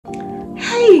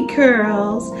Hey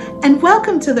curls, and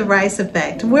welcome to the Rice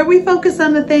Effect, where we focus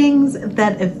on the things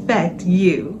that affect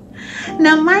you.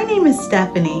 Now, my name is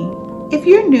Stephanie. If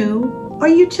you're new or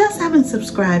you just haven't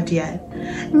subscribed yet,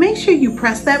 make sure you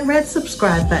press that red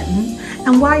subscribe button,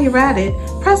 and while you're at it,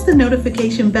 press the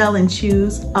notification bell and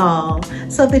choose all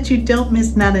so that you don't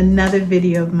miss not another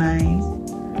video of mine.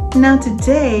 Now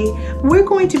today, we're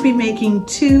going to be making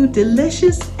two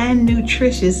delicious and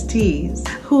nutritious teas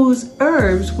whose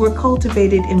herbs were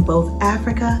cultivated in both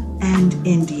Africa and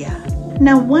India.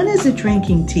 Now one is a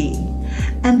drinking tea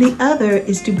and the other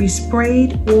is to be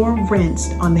sprayed or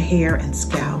rinsed on the hair and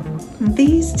scalp.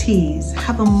 These teas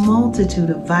have a multitude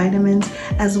of vitamins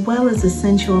as well as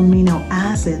essential amino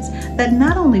acids that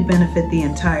not only benefit the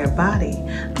entire body,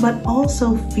 but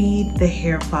also feed the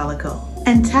hair follicle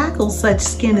and tackle such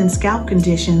skin and scalp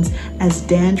conditions as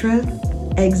dandruff,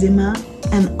 eczema,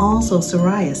 and also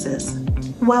psoriasis.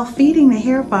 While feeding the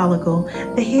hair follicle,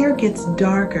 the hair gets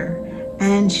darker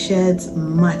and sheds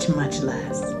much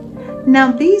less.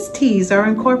 Now these teas are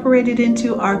incorporated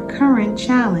into our current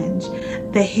challenge,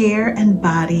 the Hair and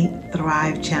Body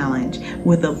Thrive Challenge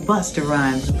with a BUSTA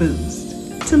Rhymes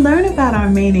boost. To learn about our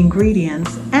main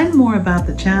ingredients and more about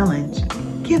the challenge,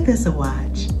 give this a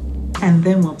watch. And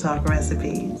then we'll talk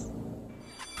recipes.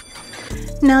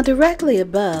 Now directly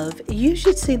above, you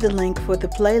should see the link for the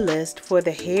playlist for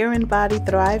the Hair and Body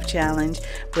Thrive Challenge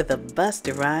with a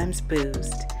BUSTA Rhymes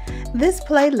boost. This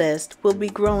playlist will be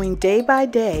growing day by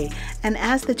day, and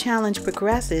as the challenge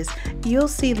progresses, you'll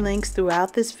see links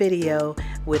throughout this video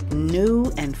with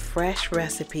new and fresh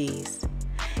recipes.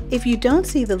 If you don't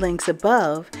see the links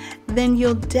above, then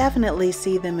you'll definitely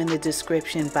see them in the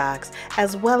description box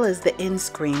as well as the end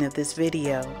screen of this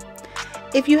video.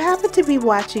 If you happen to be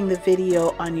watching the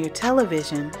video on your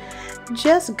television,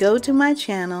 just go to my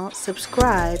channel,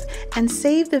 subscribe, and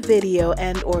save the video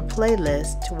and/or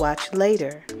playlist to watch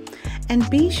later. And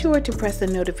be sure to press the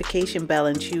notification bell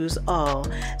and choose all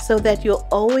so that you'll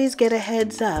always get a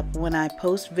heads up when I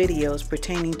post videos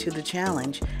pertaining to the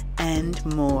challenge and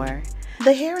more.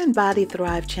 The Hair and Body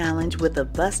Thrive Challenge with a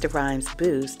BUSTA Rhymes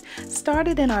boost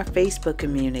started in our Facebook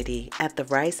community at The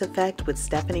Rice Effect with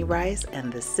Stephanie Rice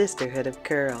and the Sisterhood of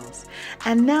Curls.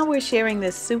 And now we're sharing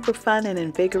this super fun and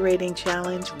invigorating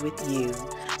challenge with you.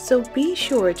 So be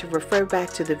sure to refer back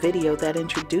to the video that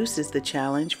introduces the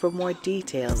challenge for more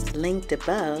details, linked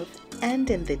above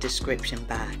and in the description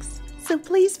box. So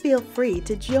please feel free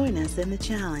to join us in the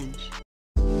challenge.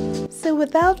 So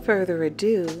without further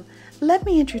ado, let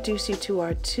me introduce you to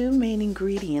our two main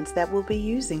ingredients that we'll be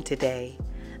using today.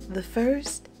 The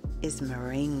first is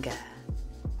moringa.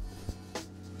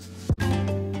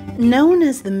 Known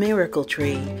as the miracle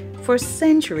tree, for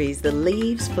centuries the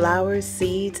leaves, flowers,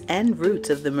 seeds, and roots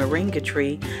of the moringa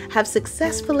tree have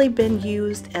successfully been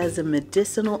used as a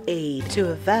medicinal aid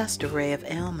to a vast array of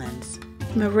ailments.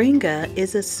 Moringa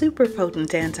is a super potent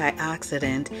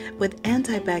antioxidant with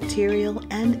antibacterial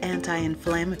and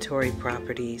anti-inflammatory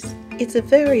properties. It's a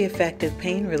very effective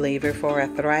pain reliever for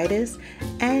arthritis,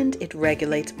 and it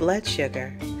regulates blood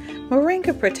sugar.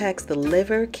 Moringa protects the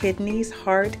liver, kidneys,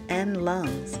 heart, and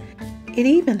lungs. It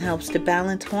even helps to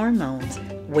balance hormones,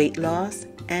 weight loss,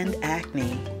 and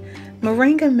acne.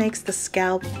 Moringa makes the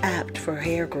scalp apt for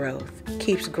hair growth,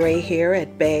 keeps gray hair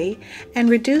at bay, and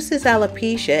reduces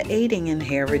alopecia, aiding in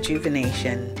hair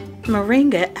rejuvenation.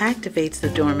 Moringa activates the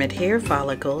dormant hair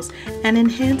follicles and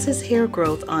enhances hair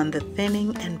growth on the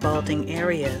thinning and balding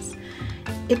areas.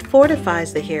 It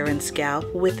fortifies the hair and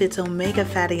scalp with its omega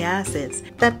fatty acids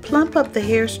that plump up the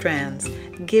hair strands,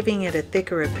 giving it a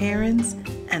thicker appearance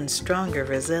and stronger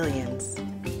resilience.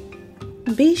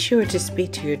 Be sure to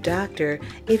speak to your doctor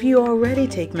if you already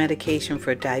take medication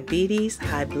for diabetes,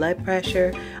 high blood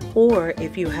pressure, or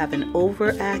if you have an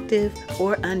overactive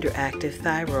or underactive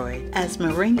thyroid, as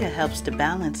moringa helps to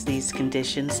balance these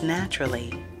conditions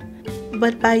naturally.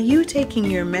 But by you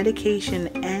taking your medication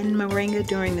and moringa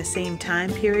during the same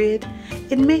time period,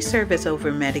 it may serve as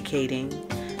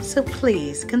over-medicating. So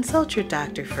please consult your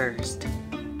doctor first.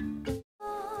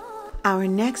 Our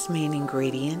next main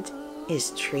ingredient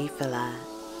is Triphala.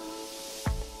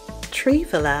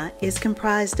 Triphala is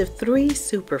comprised of three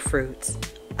superfruits: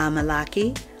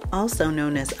 amalaki, also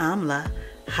known as amla,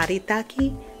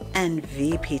 haritaki, and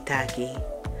vipitaki.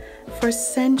 For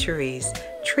centuries,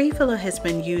 Triphala has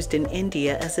been used in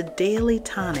India as a daily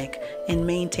tonic in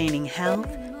maintaining health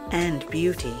and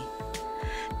beauty.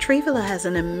 Triphala has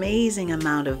an amazing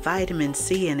amount of vitamin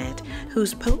C in it,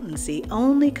 whose potency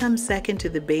only comes second to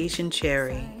the Bayesian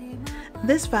cherry.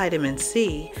 This vitamin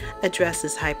C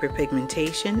addresses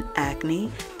hyperpigmentation,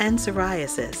 acne, and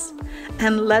psoriasis.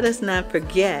 And let us not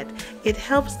forget, it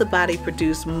helps the body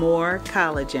produce more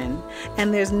collagen,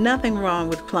 and there's nothing wrong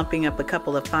with plumping up a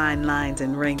couple of fine lines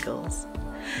and wrinkles.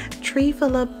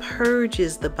 Triphala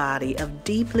purges the body of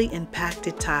deeply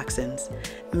impacted toxins,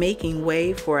 making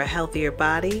way for a healthier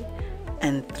body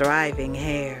and thriving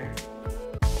hair.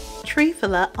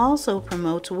 Triphala also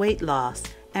promotes weight loss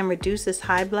and reduces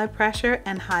high blood pressure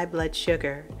and high blood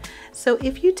sugar. So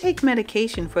if you take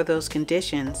medication for those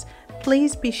conditions,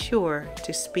 please be sure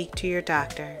to speak to your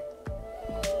doctor.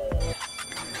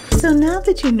 So now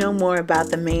that you know more about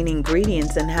the main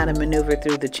ingredients and how to maneuver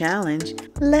through the challenge,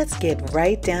 let's get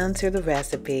right down to the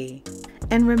recipe.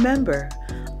 And remember,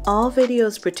 all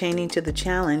videos pertaining to the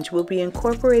challenge will be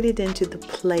incorporated into the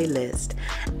playlist,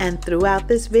 and throughout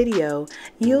this video,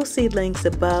 you'll see links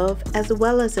above as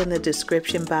well as in the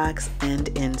description box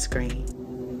and end screen.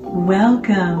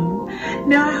 Welcome!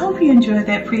 Now I hope you enjoyed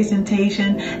that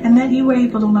presentation and that you were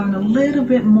able to learn a little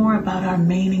bit more about our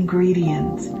main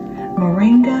ingredients,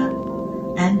 Moringa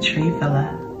and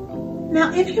Triphala.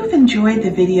 Now if you've enjoyed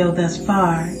the video thus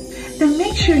far, then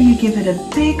make sure you give it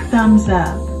a big thumbs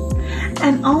up.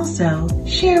 And also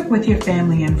share it with your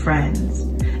family and friends,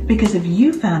 because if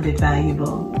you found it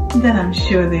valuable, then I'm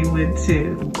sure they would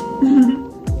too.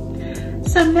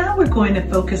 So now we're going to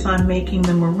focus on making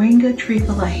the Moringa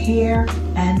Triphala hair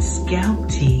and scalp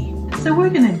tea. So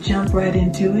we're going to jump right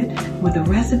into it with the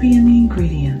recipe and the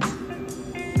ingredients.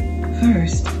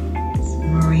 First,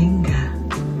 Moringa,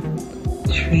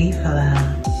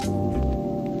 Triphala,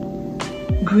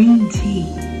 green tea,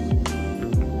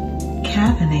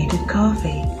 caffeinated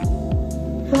coffee,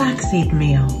 flaxseed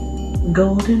meal,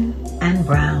 golden and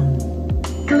brown,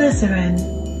 glycerin,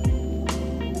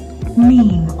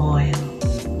 neem oil,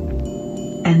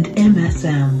 and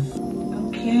MSM.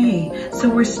 Okay, so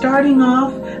we're starting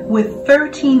off with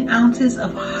 13 ounces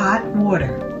of hot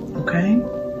water, okay?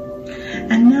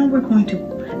 And now we're going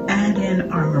to add in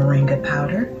our Moringa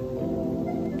powder.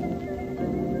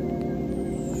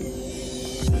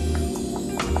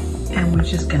 And we're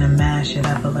just gonna mash it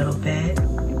up a little bit.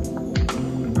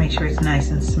 Make sure it's nice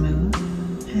and smooth.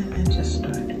 And then just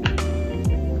start.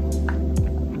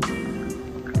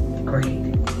 Great.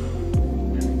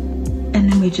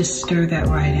 And then we just stir that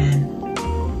right in.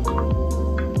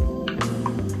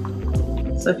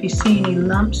 So if you see any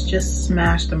lumps, just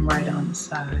smash them right on the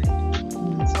side.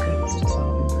 That's good, it's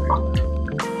dissolving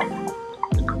very well.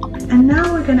 And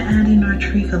now we're gonna add in our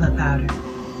Triphala powder.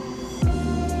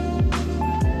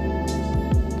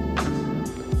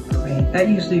 That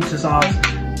usually dissolves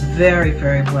very,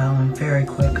 very well and very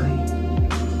quickly.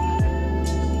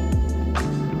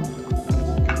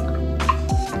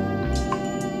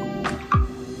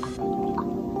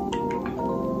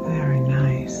 Very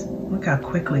nice. Look how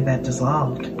quickly that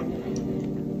dissolved.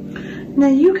 Now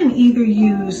you can either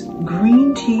use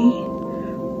green tea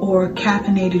or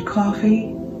caffeinated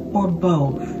coffee or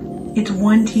both. It's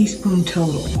 1 teaspoon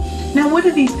total. Now what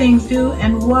do these things do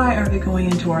and why are they going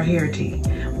into our hair tea?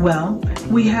 Well,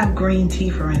 we have green tea,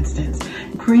 for instance.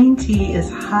 Green tea is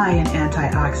high in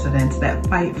antioxidants that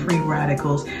fight free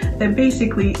radicals that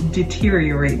basically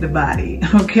deteriorate the body,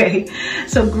 okay?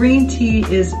 So green tea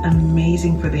is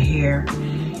amazing for the hair.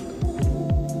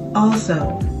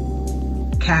 Also,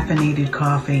 caffeinated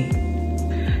coffee.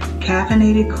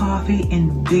 Caffeinated coffee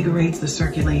invigorates the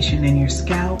circulation in your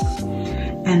scalp.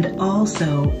 And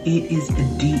also, it is a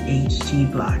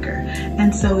DHT blocker,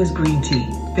 and so is green tea.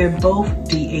 They're both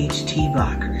DHT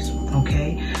blockers,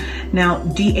 okay? Now,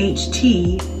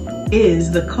 DHT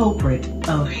is the culprit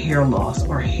of hair loss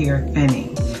or hair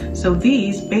thinning. So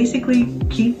these basically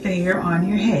keep the hair on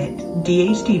your head,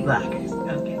 DHT blockers,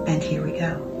 okay? And here we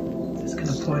go. Just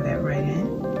gonna pour that right in.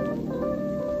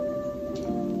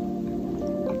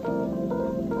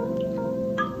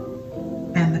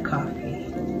 And the coffee.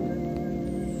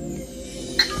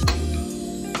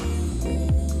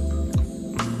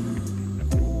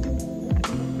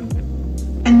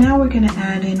 And now we're going to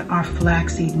add in our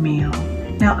flaxseed meal.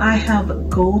 Now I have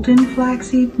golden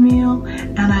flaxseed meal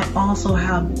and I also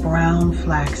have brown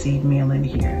flaxseed meal in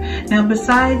here. Now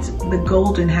besides the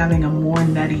golden having a more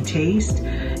nutty taste,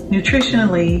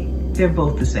 nutritionally they're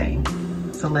both the same.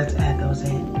 So let's add those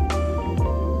in.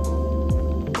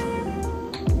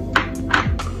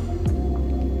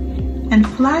 And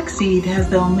flaxseed has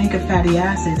the omega fatty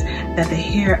acids that the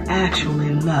hair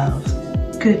actually loves.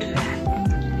 Good fat.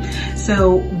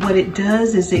 So what it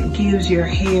does is it gives your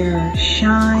hair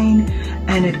shine,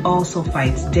 and it also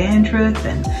fights dandruff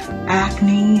and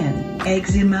acne and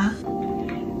eczema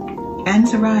and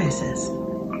psoriasis.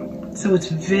 So it's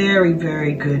very,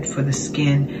 very good for the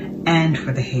skin and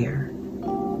for the hair.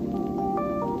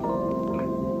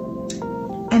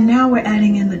 And now we're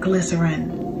adding in the glycerin.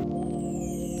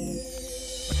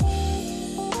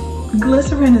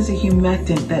 Glycerin is a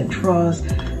humectant that draws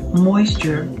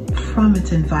moisture from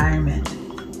its environment.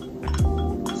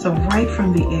 So right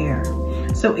from the air.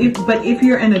 So if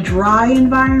you're in a dry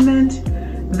environment,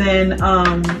 then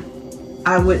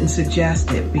I wouldn't suggest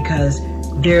it because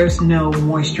there's no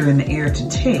moisture in the air to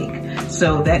take.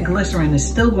 So that glycerin is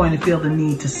still going to feel the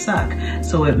need to suck.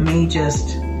 So it may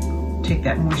just take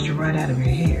that moisture right out of your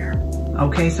hair.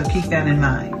 Okay, so keep that in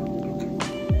mind.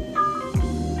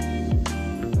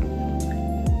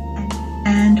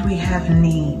 And we have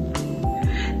neem.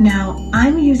 Now,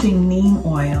 I'm using neem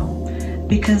oil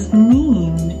because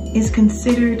neem is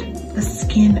considered a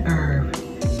skin herb.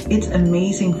 It's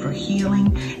amazing for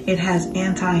healing. It has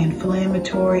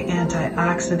anti-inflammatory,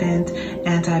 antioxidant,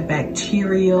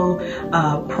 antibacterial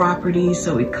properties.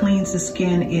 So it cleans the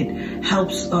skin. It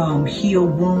helps heal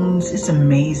wounds. It's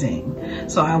amazing.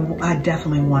 So I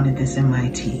definitely wanted this in my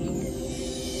tea.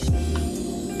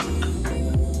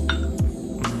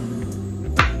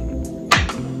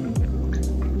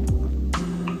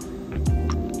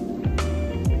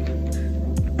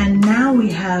 And now we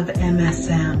have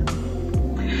MSM.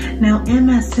 Now,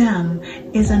 MSM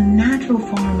is a natural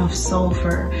form of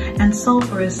sulfur, and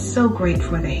sulfur is so great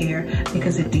for the hair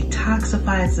because it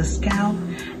detoxifies the scalp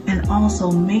and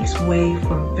also makes way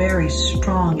for very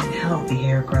strong and healthy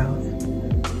hair growth.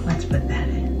 Let's put that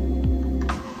in.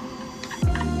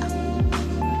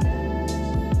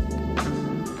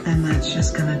 And that's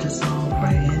just gonna dissolve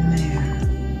right in there.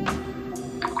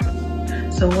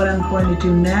 So what I'm going to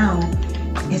do now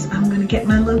is I'm gonna get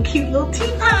my cute little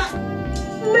teapot.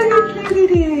 Look how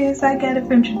cute it is. I got it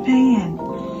from Japan.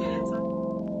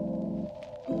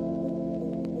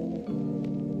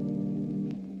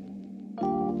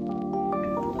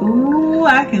 Ooh,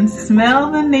 I can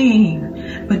smell the neem.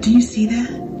 But do you see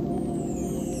that?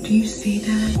 Do you see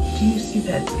that? Do you see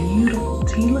that beautiful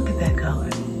tea? Look at that color.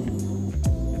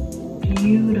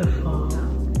 Beautiful.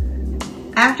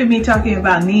 After me talking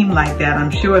about neem like that, I'm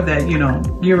sure that,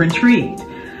 you're intrigued.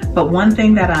 But one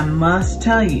thing that I must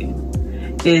tell you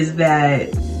is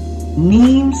that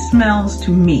neem smells to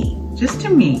me, just to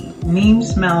me, neem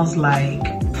smells like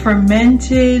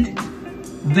fermented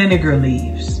vinegar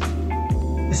leaves.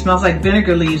 It smells like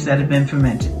vinegar leaves that have been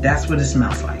fermented. That's what it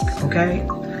smells like, okay?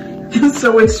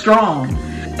 So it's strong.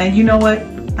 And you know what?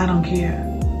 I don't care.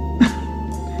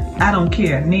 I don't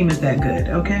care. Neem is that good,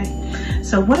 okay?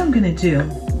 So what I'm gonna do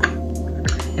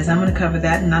is I'm gonna cover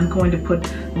that, and I'm going to put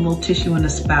a little tissue in the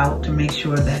spout to make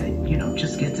sure that it,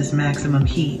 just gets this maximum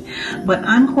heat. But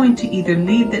I'm going to either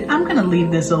I'm gonna leave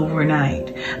this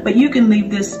overnight, but you can leave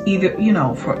this either,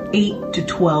 for 8 to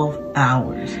 12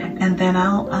 hours. And then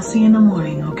I'll see you in the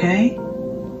morning, okay?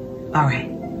 All right.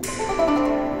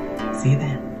 See you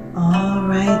then. All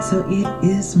right, so it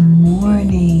is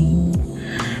morning.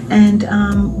 And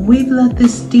we've let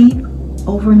this steep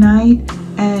overnight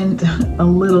and a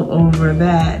little over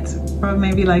that, for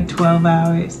maybe like 12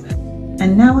 hours.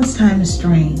 And now it's time to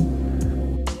strain.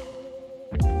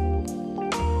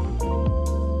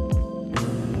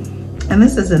 And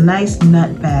this is a nice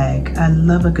nut bag. I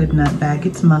love a good nut bag.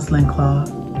 It's muslin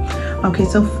cloth. Okay,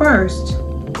 so first,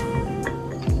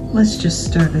 let's just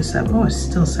stir this up. Oh, it's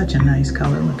still such a nice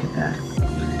color. Look at that.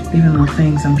 Even though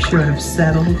things I'm sure have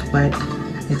settled, but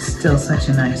it's still such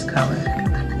a nice color.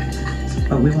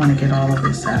 But we want to get all of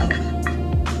this out.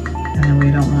 And then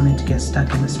we don't want it to get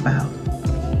stuck in the spout.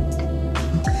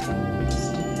 Okay,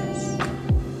 let's do this.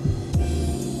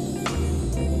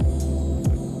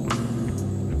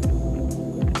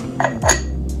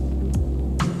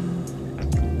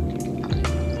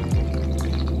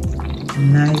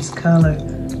 Nice color,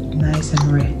 nice and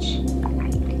rich.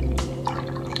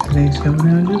 Today's coming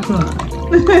out just fine.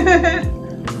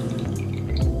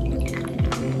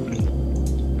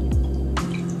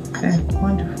 Okay,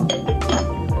 wonderful.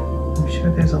 I'm sure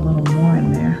there's a little more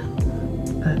in there.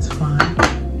 That's fine.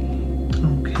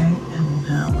 Okay, and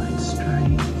now let's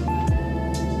strain.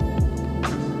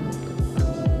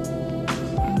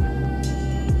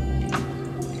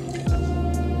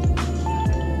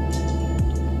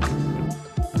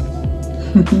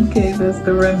 Okay, that's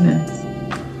the remnants.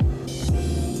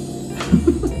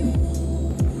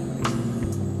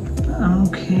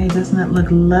 Okay, doesn't that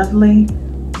look lovely?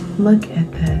 Look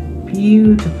at that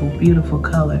beautiful, beautiful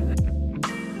color.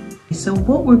 So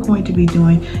what we're going to be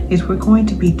doing is we're going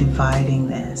to be dividing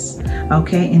this,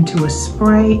 okay, into a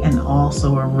spray and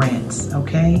also a rinse,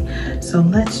 okay? So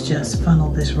let's just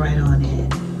funnel this right on in.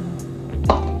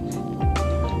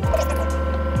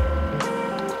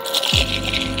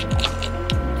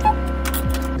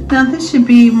 Now this should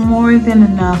be more than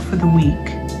enough for the week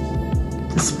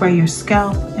to spray your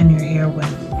scalp and your hair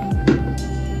with.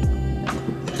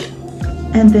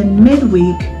 And then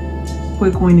midweek, we're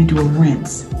going to do a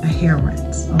rinse, a hair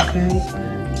rinse, okay?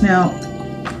 Now,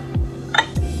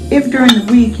 if during the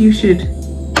week you should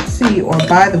see, or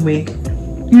by the week,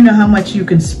 you know how much you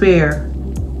can spare,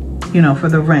 you know, for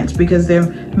the rinse, because there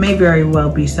may very well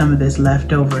be some of this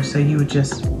left over, so you would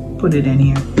just put it in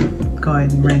here. Go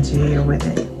ahead and rinse your hair with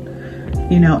it.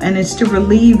 You know, and it's to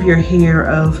relieve your hair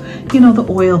of, you know, the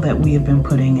oil that we have been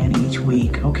putting in each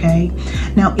week, okay?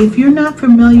 Now, if you're not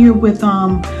familiar with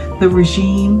the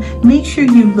regime, make sure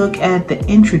you look at the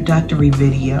introductory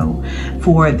video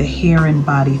for the Hair and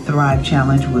Body Thrive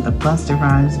Challenge with a BUSTA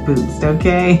Rhymes boost,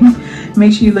 okay?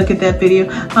 Make sure you look at that video.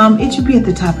 It should be at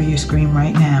the top of your screen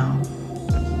right now,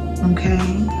 okay?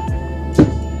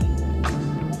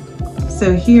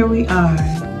 So here we are.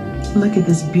 Look at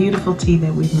this beautiful tea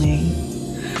that we've made.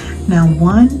 Now,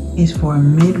 one is for a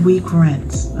midweek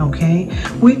rinse, okay?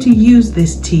 We're to use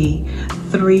this tea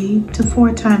 3 to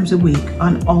 4 times a week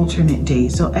on alternate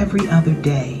days, so every other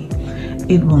day.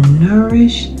 It will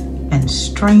nourish and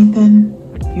strengthen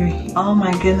your hair. Oh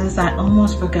my goodness, I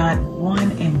almost forgot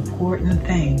one important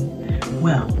thing.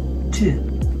 Well, 2.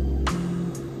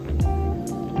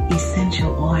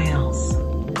 Essential oils.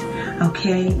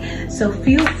 Okay, so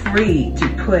feel free to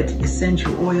put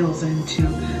essential oils into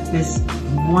this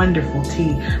wonderful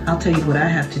tea. I'll tell you what I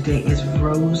have today is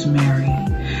rosemary.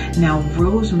 Now,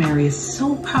 rosemary is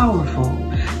so powerful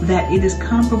that it is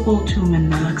comparable to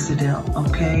minoxidil,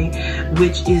 okay,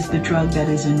 which is the drug that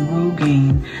is in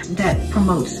Rogaine that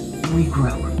promotes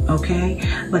regrowth, okay?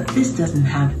 But this doesn't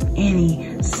have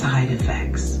any side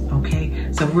effects,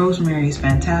 okay? So rosemary is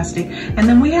fantastic. And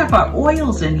then we have our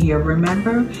oils in here,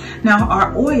 remember? Now,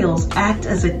 our oils act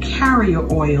as a carrier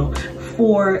oil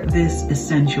for this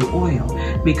essential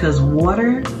oil because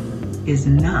water is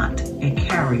not a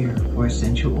carrier for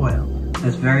essential oil.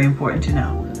 That's very important to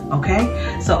know,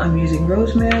 okay? So I'm using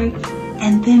rosemary,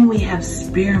 and then we have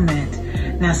spearmint.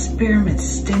 Now, spearmint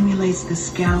stimulates the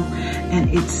scalp and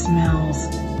it smells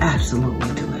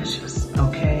absolutely delicious,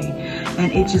 okay?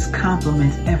 And it just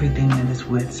complements everything that is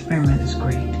with. Spearmint is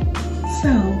great. So,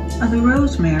 of the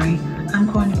rosemary,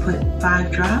 I'm going to put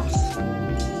 5 drops.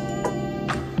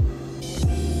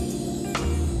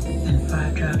 And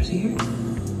 5 drops here.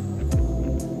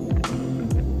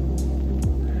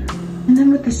 And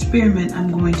then with the spearmint,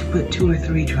 I'm going to put 2 or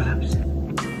 3 drops.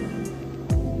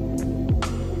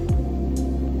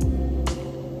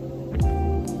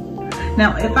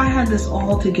 Now, if I had this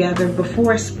all together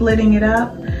before splitting it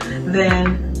up,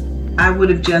 then I would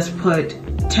have just put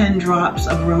 10 drops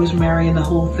of rosemary in the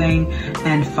whole thing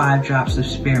and 5 drops of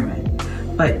spearmint.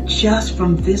 But just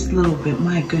from this little bit,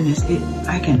 my goodness,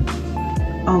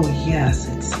 oh yes,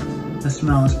 the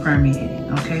smell is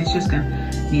permeating, okay? It's just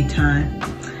gonna need time.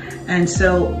 And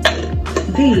so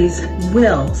these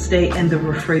will stay in the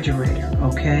refrigerator,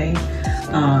 okay?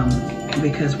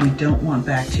 Because we don't want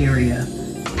bacteria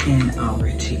in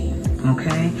our tea,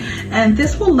 okay? And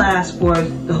this will last for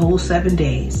the whole 7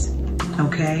 days,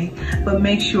 okay? But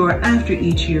make sure after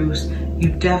each use, you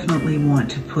definitely want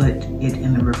to put it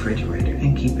in the refrigerator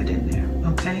and keep it in there,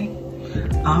 okay?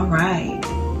 All right,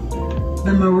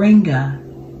 the Moringa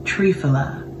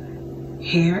Triphala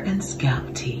Hair and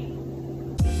Scalp Tea.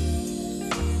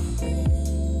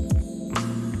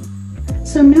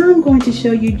 So now I'm going to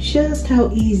show you just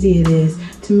how easy it is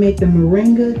to make the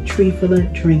Moringa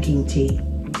Triphala drinking tea.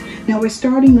 Now we're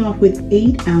starting off with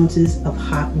 8 ounces of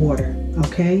hot water,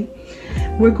 okay?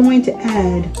 We're going to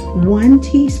add 1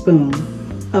 teaspoon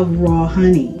of raw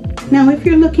honey. Now if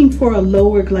you're looking for a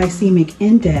lower glycemic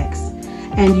index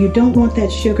and you don't want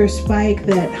that sugar spike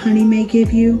that honey may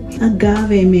give you,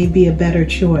 agave may be a better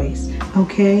choice,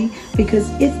 okay? Because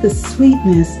it's the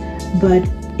sweetness, but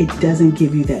it doesn't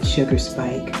give you that sugar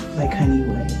spike like honey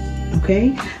would,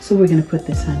 okay? So we're gonna put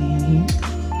this honey in here.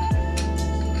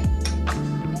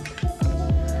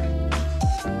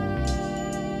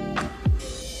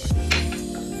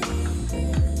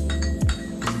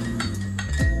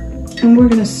 And we're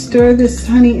gonna stir this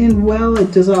honey in well.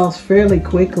 It dissolves fairly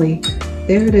quickly.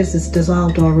 There it is, it's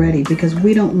dissolved already because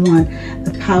we don't want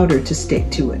the powder to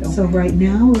stick to it. Okay? So right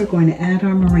now we're going to add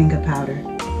our Moringa powder.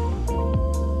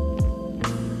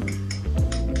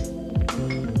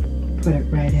 Put it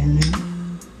right in there.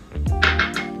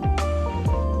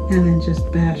 And then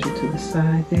just bash it to the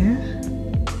side there.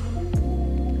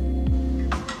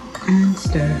 And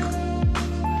stir.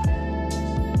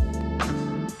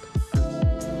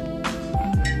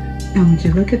 And would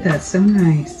you look at that, so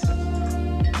nice.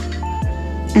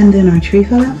 And then our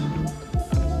Triphala.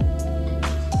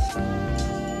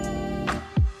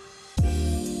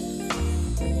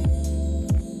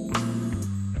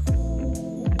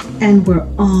 and we're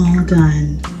all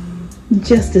done.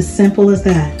 Just as simple as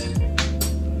that.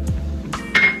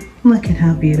 Look at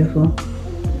how beautiful.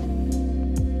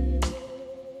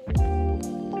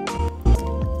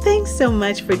 Thanks so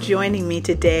much for joining me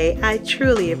today. I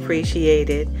truly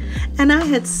appreciate it. And I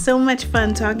had so much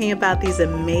fun talking about these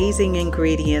amazing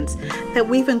ingredients that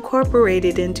we've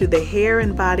incorporated into the Hair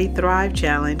and Body Thrive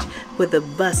Challenge with the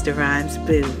BUSTA Rhymes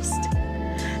Boost.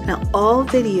 Now, all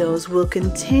videos will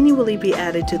continually be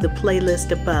added to the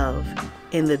playlist above,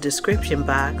 in the description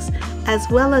box, as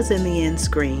well as in the end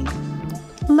screen.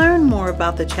 Learn more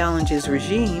about the challenge's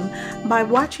regime by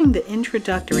watching the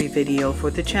introductory video for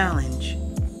the challenge.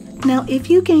 Now, if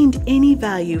you gained any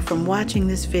value from watching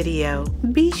this video,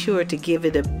 be sure to give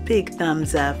it a big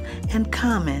thumbs up and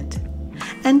comment.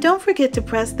 And don't forget to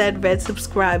press that red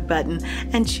subscribe button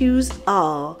and choose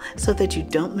all so that you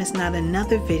don't miss not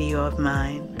another video of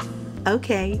mine.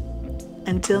 Okay,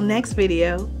 until next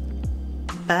video,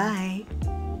 bye.